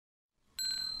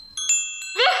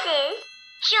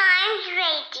Chimes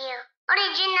Radio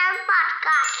original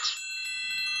podcast.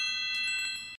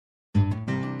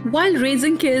 While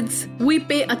raising kids, we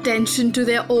pay attention to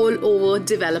their all-over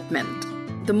development,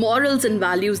 the morals and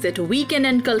values that we can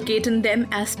inculcate in them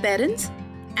as parents.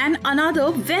 And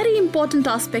another very important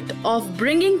aspect of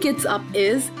bringing kids up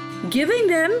is giving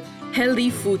them healthy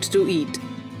food to eat,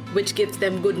 which gives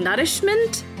them good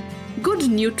nourishment, good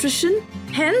nutrition,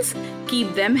 hence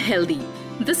keep them healthy.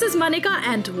 This is Manika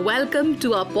and welcome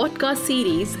to our podcast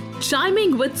series,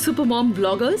 Chiming with Supermom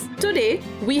Bloggers. Today,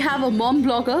 we have a mom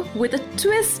blogger with a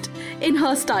twist in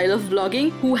her style of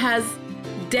vlogging who has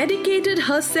dedicated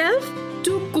herself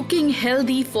to cooking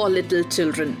healthy for little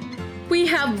children. We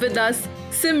have with us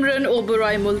Simran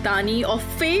Oberoi Multani of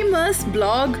famous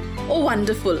blog Oh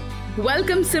Wonderful.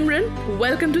 Welcome Simran,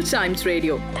 welcome to Chimes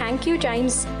Radio. Thank you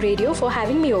Chimes Radio for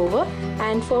having me over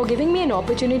and for giving me an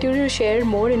opportunity to share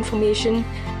more information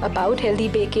about healthy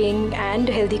baking and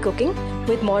healthy cooking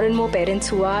with more and more parents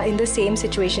who are in the same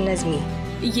situation as me.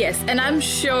 Yes, and I'm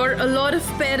sure a lot of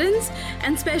parents,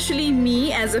 and especially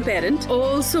me as a parent,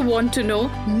 also want to know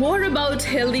more about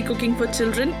healthy cooking for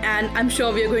children, and I'm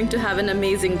sure we are going to have an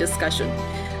amazing discussion.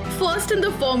 First and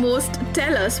the foremost,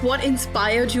 tell us what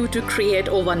inspired you to create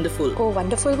Oh Wonderful. Oh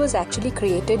Wonderful was actually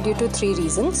created due to three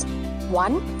reasons.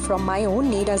 One, from my own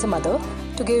need as a mother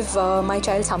to give my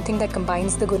child something that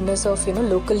combines the goodness of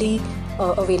locally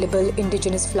available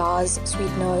indigenous flours,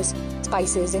 sweeteners,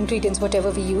 spices, ingredients,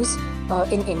 whatever we use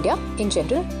in India in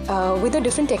general, with a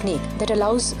different technique that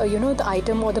allows the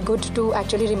item or the good to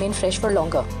actually remain fresh for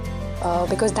longer.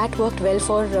 Because that worked well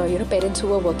for parents who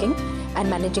were working and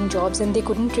managing jobs, and they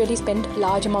couldn't really spend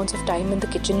large amounts of time in the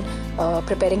kitchen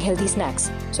preparing healthy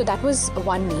snacks. So that was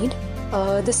one need.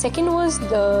 The second was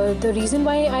the reason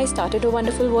why I started Oh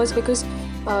Wonderful was because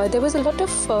there was a lot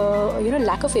of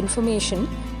lack of information,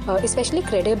 especially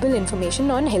credible information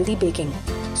on healthy baking.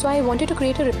 So I wanted to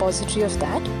create a repository of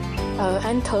that.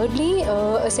 And thirdly,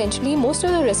 essentially most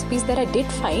of the recipes that I did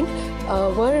find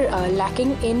were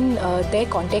lacking in their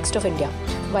context of India.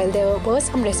 While there were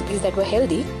some recipes that were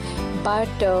healthy, but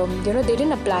they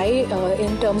didn't apply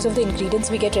in terms of the ingredients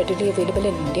we get readily available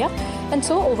in India. And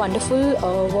so Oh Wonderful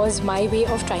was my way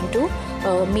of trying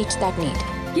to meet that need.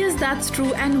 Yes, that's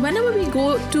true. And whenever we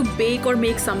go to bake or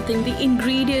make something, the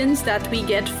ingredients that we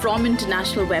get from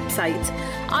international websites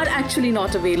are actually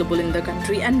not available in the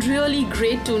country. And really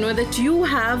great to know that you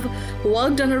have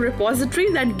worked on a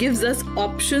repository that gives us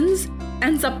options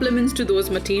and supplements to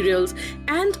those materials.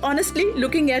 And honestly,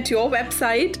 looking at your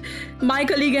website, my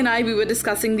colleague and I, we were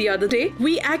discussing the other day,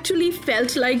 we actually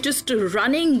felt like just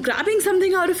running, grabbing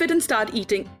something out of it and start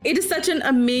eating. It is such an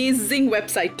amazing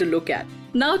website to look at.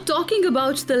 Now, talking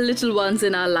about the little ones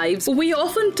in our lives, we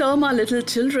often term our little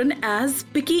children as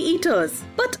picky eaters.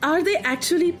 But are they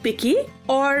actually picky,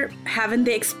 or haven't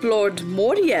they explored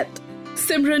more yet?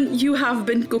 Simran, you have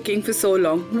been cooking for so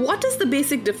long. What is the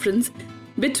basic difference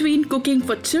between cooking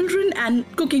for children and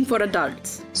cooking for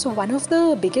adults? So one of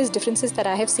the biggest differences that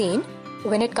I have seen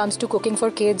when it comes to cooking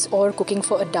for kids or cooking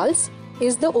for adults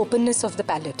is the openness of the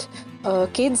palate.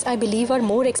 Kids, I believe, are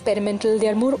more experimental. They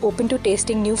are more open to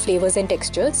tasting new flavors and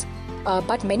textures.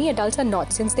 But many adults are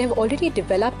not, since they have already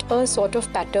developed a sort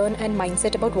of pattern and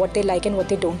mindset about what they like and what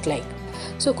they don't like.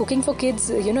 So cooking for kids,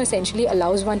 essentially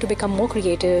allows one to become more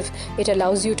creative. It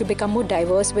allows you to become more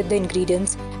diverse with the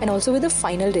ingredients and also with the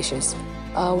final dishes.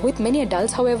 With many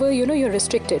adults, however, you're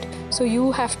restricted. So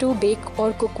you have to bake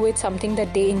or cook with something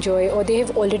that they enjoy or they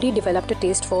have already developed a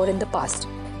taste for in the past.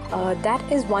 That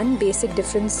is one basic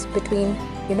difference between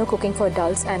cooking for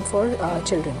adults and for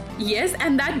children. Yes,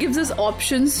 and that gives us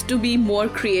options to be more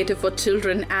creative for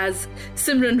children, as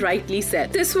Simran rightly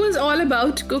said. This was all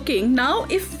about cooking. Now,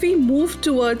 if we move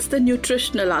towards the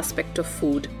nutritional aspect of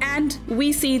food, and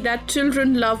we see that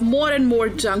children love more and more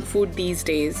junk food these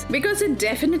days because it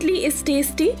definitely is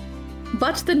tasty.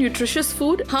 But the nutritious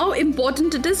food, how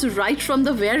important it is right from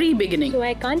the very beginning. So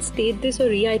I can't state this or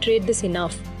reiterate this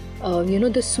enough.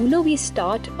 The sooner we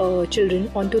start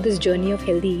children onto this journey of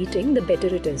healthy eating, the better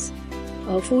it is.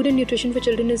 Food and nutrition for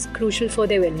children is crucial for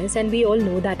their wellness, and we all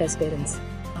know that as parents.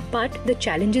 But the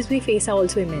challenges we face are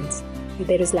also immense.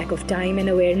 There is lack of time and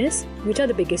awareness, which are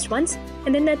the biggest ones,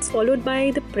 and then that's followed by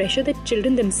the pressure that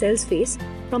children themselves face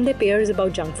from their peers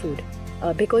about junk food.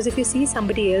 Because if you see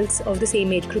somebody else of the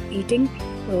same age group eating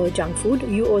junk food,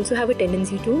 you also have a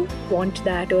tendency to want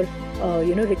that or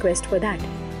request for that.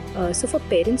 So for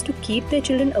parents to keep their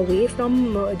children away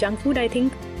from junk food, I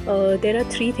think there are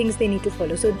three things they need to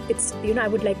follow. So it's, I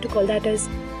would like to call that as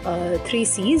 3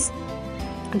 C's.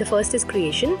 The first is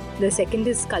creation, the second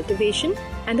is cultivation,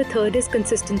 and the third is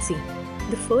consistency.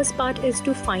 The first part is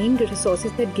to find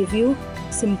resources that give you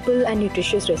simple and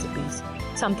nutritious recipes,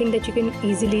 something that you can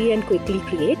easily and quickly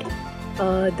create.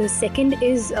 The second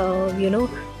is,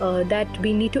 that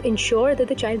we need to ensure that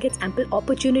the child gets ample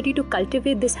opportunity to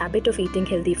cultivate this habit of eating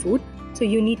healthy food. So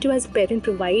you need to, as a parent,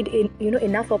 provide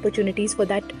enough opportunities for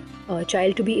that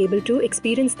child to be able to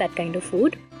experience that kind of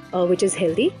food, which is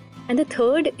healthy. And the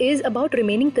third is about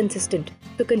remaining consistent.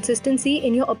 So consistency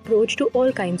in your approach to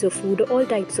all kinds of food, all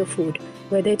types of food,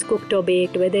 whether it's cooked or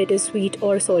baked, whether it is sweet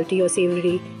or salty or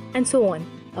savory, and so on.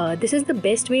 This is the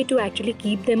best way to actually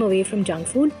keep them away from junk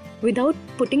food without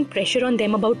putting pressure on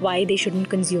them about why they shouldn't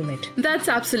consume it. That's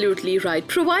absolutely right.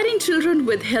 Providing children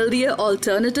with healthier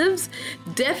alternatives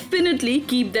definitely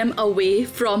keep them away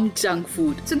from junk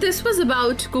food. So this was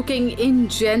about cooking in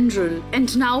general.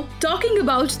 And now talking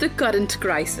about the current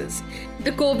crisis,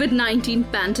 the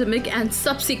COVID-19 pandemic and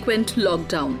subsequent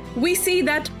lockdown. We see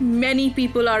that many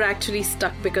people are actually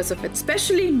stuck because of it,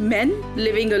 especially men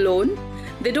living alone.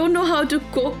 They don't know how to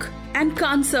cook and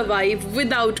can't survive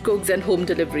without cooks and home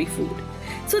delivery food.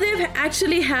 So they've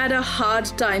actually had a hard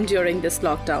time during this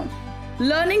lockdown.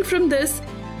 Learning from this,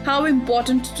 how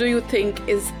important do you think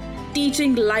is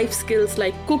teaching life skills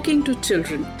like cooking to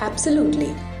children?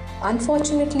 Absolutely.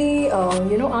 Unfortunately,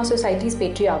 our society is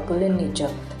patriarchal in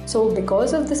nature. So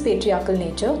because of this patriarchal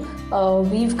nature,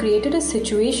 we've created a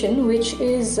situation which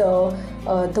is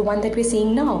the one that we're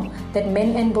seeing now, that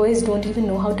men and boys don't even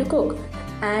know how to cook.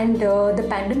 And the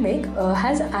pandemic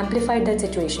has amplified that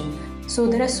situation. So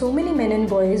there are so many men and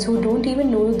boys who don't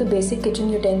even know the basic kitchen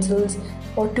utensils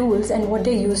or tools and what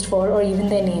they're used for, or even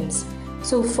their names.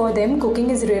 So for them,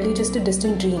 cooking is really just a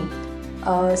distant dream.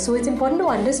 So it's important to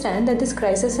understand that this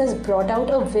crisis has brought out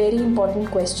a very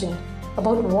important question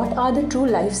about what are the true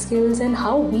life skills and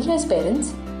how we as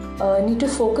parents need to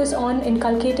focus on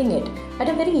inculcating it at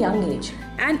a very young age.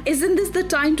 And isn't this the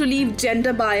time to leave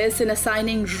gender bias in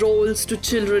assigning roles to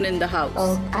children in the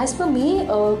house? As per me,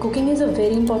 cooking is a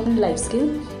very important life skill,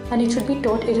 and it should be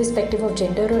taught irrespective of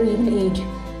gender or even age,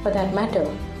 for that matter.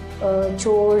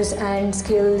 Chores and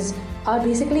skills are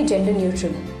basically gender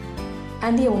neutral.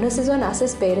 And the onus is on us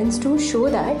as parents to show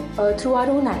that through our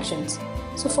own actions.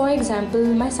 So for example,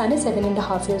 my son is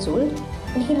 7.5 years old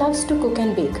and he loves to cook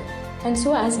and bake. And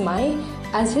so as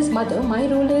his mother, my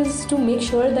role is to make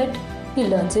sure that he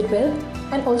learns it well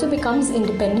and also becomes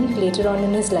independent later on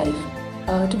in his life.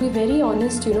 To be very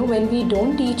honest, when we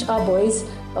don't teach our boys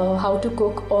how to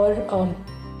cook or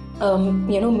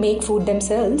make food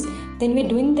themselves, then we're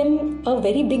doing them a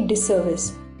very big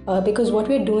disservice. Because what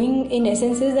we're doing in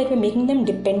essence is that we're making them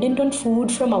dependent on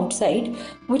food from outside,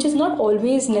 which is not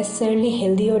always necessarily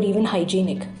healthy or even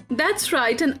hygienic. That's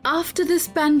right. And after this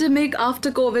pandemic, after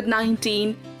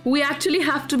COVID-19, we actually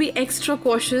have to be extra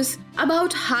cautious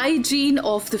about hygiene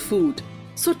of the food.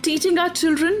 So teaching our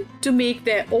children to make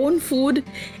their own food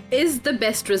is the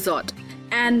best resort.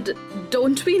 And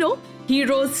don't we know,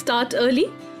 heroes start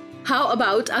early? How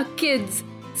about our kids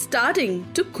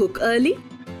starting to cook early?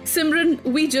 Simran,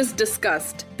 we just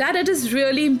discussed that it is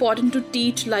really important to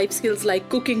teach life skills like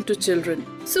cooking to children.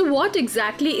 So what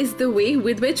exactly is the way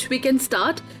with which we can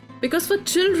start? Because for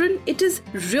children, it is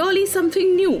really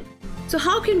something new. So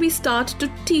how can we start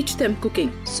to teach them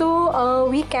cooking? So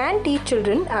we can teach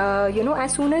children,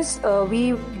 as soon as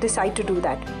we decide to do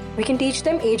that. We can teach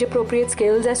them age-appropriate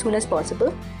skills as soon as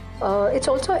possible. It's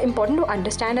also important to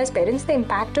understand as parents the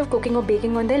impact of cooking or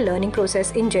baking on their learning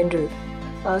process in general.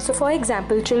 So for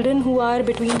example, children who are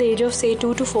between the age of say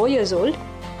 2 to 4 years old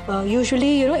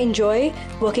usually enjoy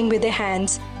working with their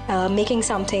hands, making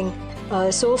something.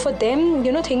 So for them,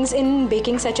 things in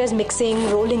baking such as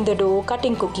mixing, rolling the dough,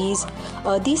 cutting cookies,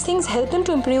 these things help them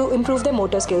to improve their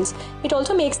motor skills. It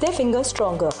also makes their fingers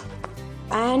stronger.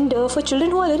 And for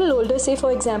children who are a little older, say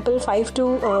for example 4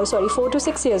 to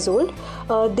 6 years old,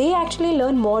 they actually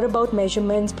learn more about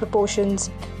measurements, proportions,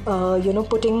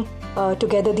 putting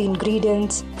together the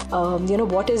ingredients,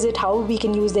 what is it, how we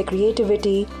can use their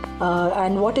creativity,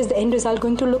 and what is the end result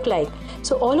going to look like.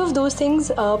 So all of those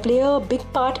things play a big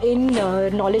part in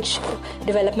knowledge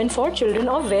development for children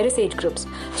of various age groups.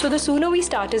 So the sooner we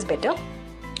start is better.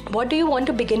 What do you want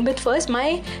to begin with first?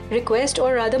 My request,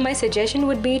 or rather my suggestion,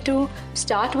 would be to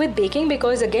start with baking,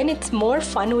 because again it's more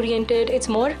fun oriented. It's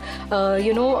more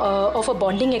of a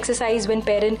bonding exercise when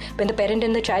the parent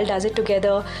and the child does it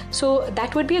together. So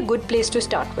that would be a good place to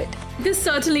start with. This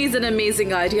certainly is an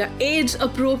amazing idea. Age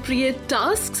appropriate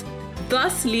tasks,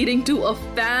 thus leading to a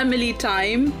family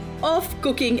time of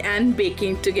cooking and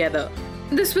baking together.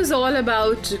 This was all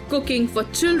about cooking for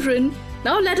children.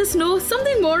 Now let us know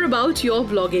something more about your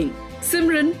blogging.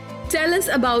 Simran, Tell us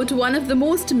about one of the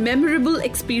most memorable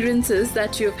experiences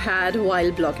that you've had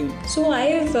while blogging. So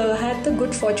I've had the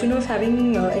good fortune of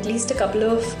having at least a couple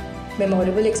of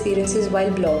memorable experiences while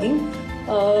blogging.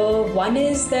 One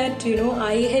is that,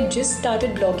 I had just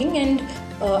started blogging and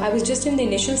I was just in the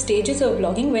initial stages of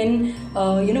blogging when,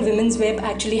 Women's Web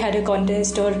actually had a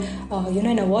contest or,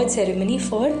 an award ceremony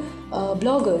for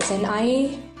bloggers. And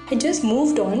I had just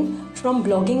moved on from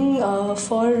blogging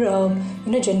for,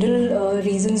 general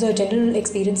reasons or general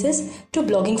experiences to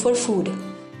blogging for food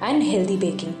and healthy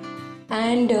baking.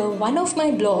 And one of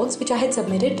my blogs, which I had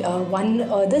submitted, won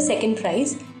the second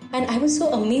prize. And I was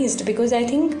so amazed because I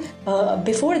think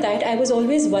before that I was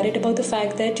always worried about the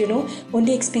fact that,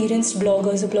 only experienced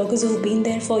bloggers or bloggers who've been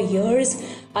there for years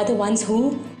are the ones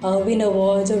who win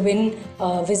awards or win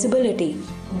visibility.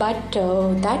 But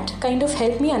that kind of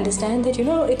helped me understand that,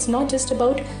 it's not just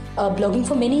about blogging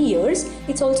for many years.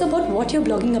 It's also about what you're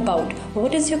blogging about.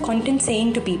 What is your content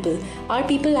saying to people? Are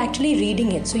people actually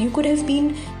reading it? So you could have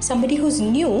been somebody who's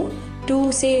new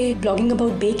to, say, blogging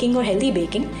about baking or healthy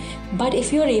baking. But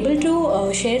if you're able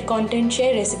to share content,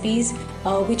 share recipes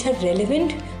which are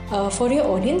relevant for your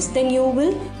audience, then you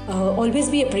will always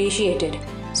be appreciated.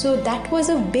 So that was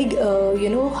a big,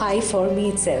 high for me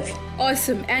itself.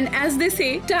 Awesome. And as they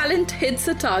say, talent hits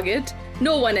a target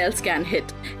no one else can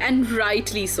hit. And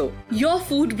rightly so. Your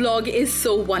food blog is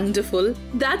so wonderful.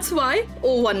 That's why,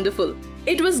 oh wonderful.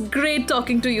 It was great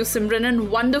talking to you, Simran,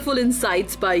 and wonderful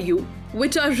insights by you,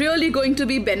 which are really going to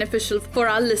be beneficial for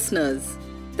our listeners.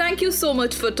 Thank you so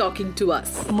much for talking to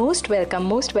us. Most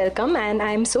welcome. And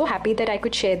I'm so happy that I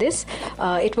could share this.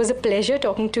 It was a pleasure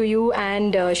talking to you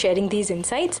and sharing these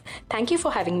insights. Thank you for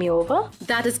having me over.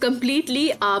 That is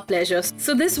completely our pleasure.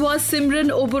 So this was Simran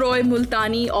Oberoi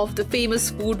Multani of the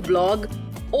famous food blog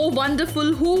Oh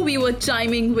Wonderful, who we were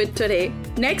chiming with today.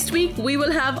 Next week, we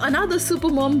will have another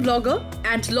supermom blogger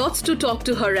and lots to talk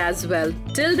to her as well.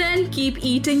 Till then, keep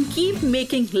eating, keep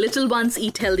making little ones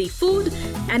eat healthy food,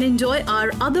 and enjoy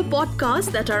our other podcasts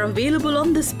that are available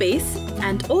on the space.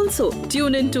 And also,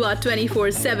 tune into our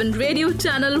 24/7 radio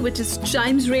channel, which is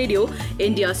Chimes Radio,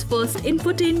 India's first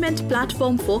infotainment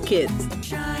platform for kids.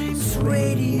 Chimes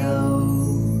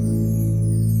Radio.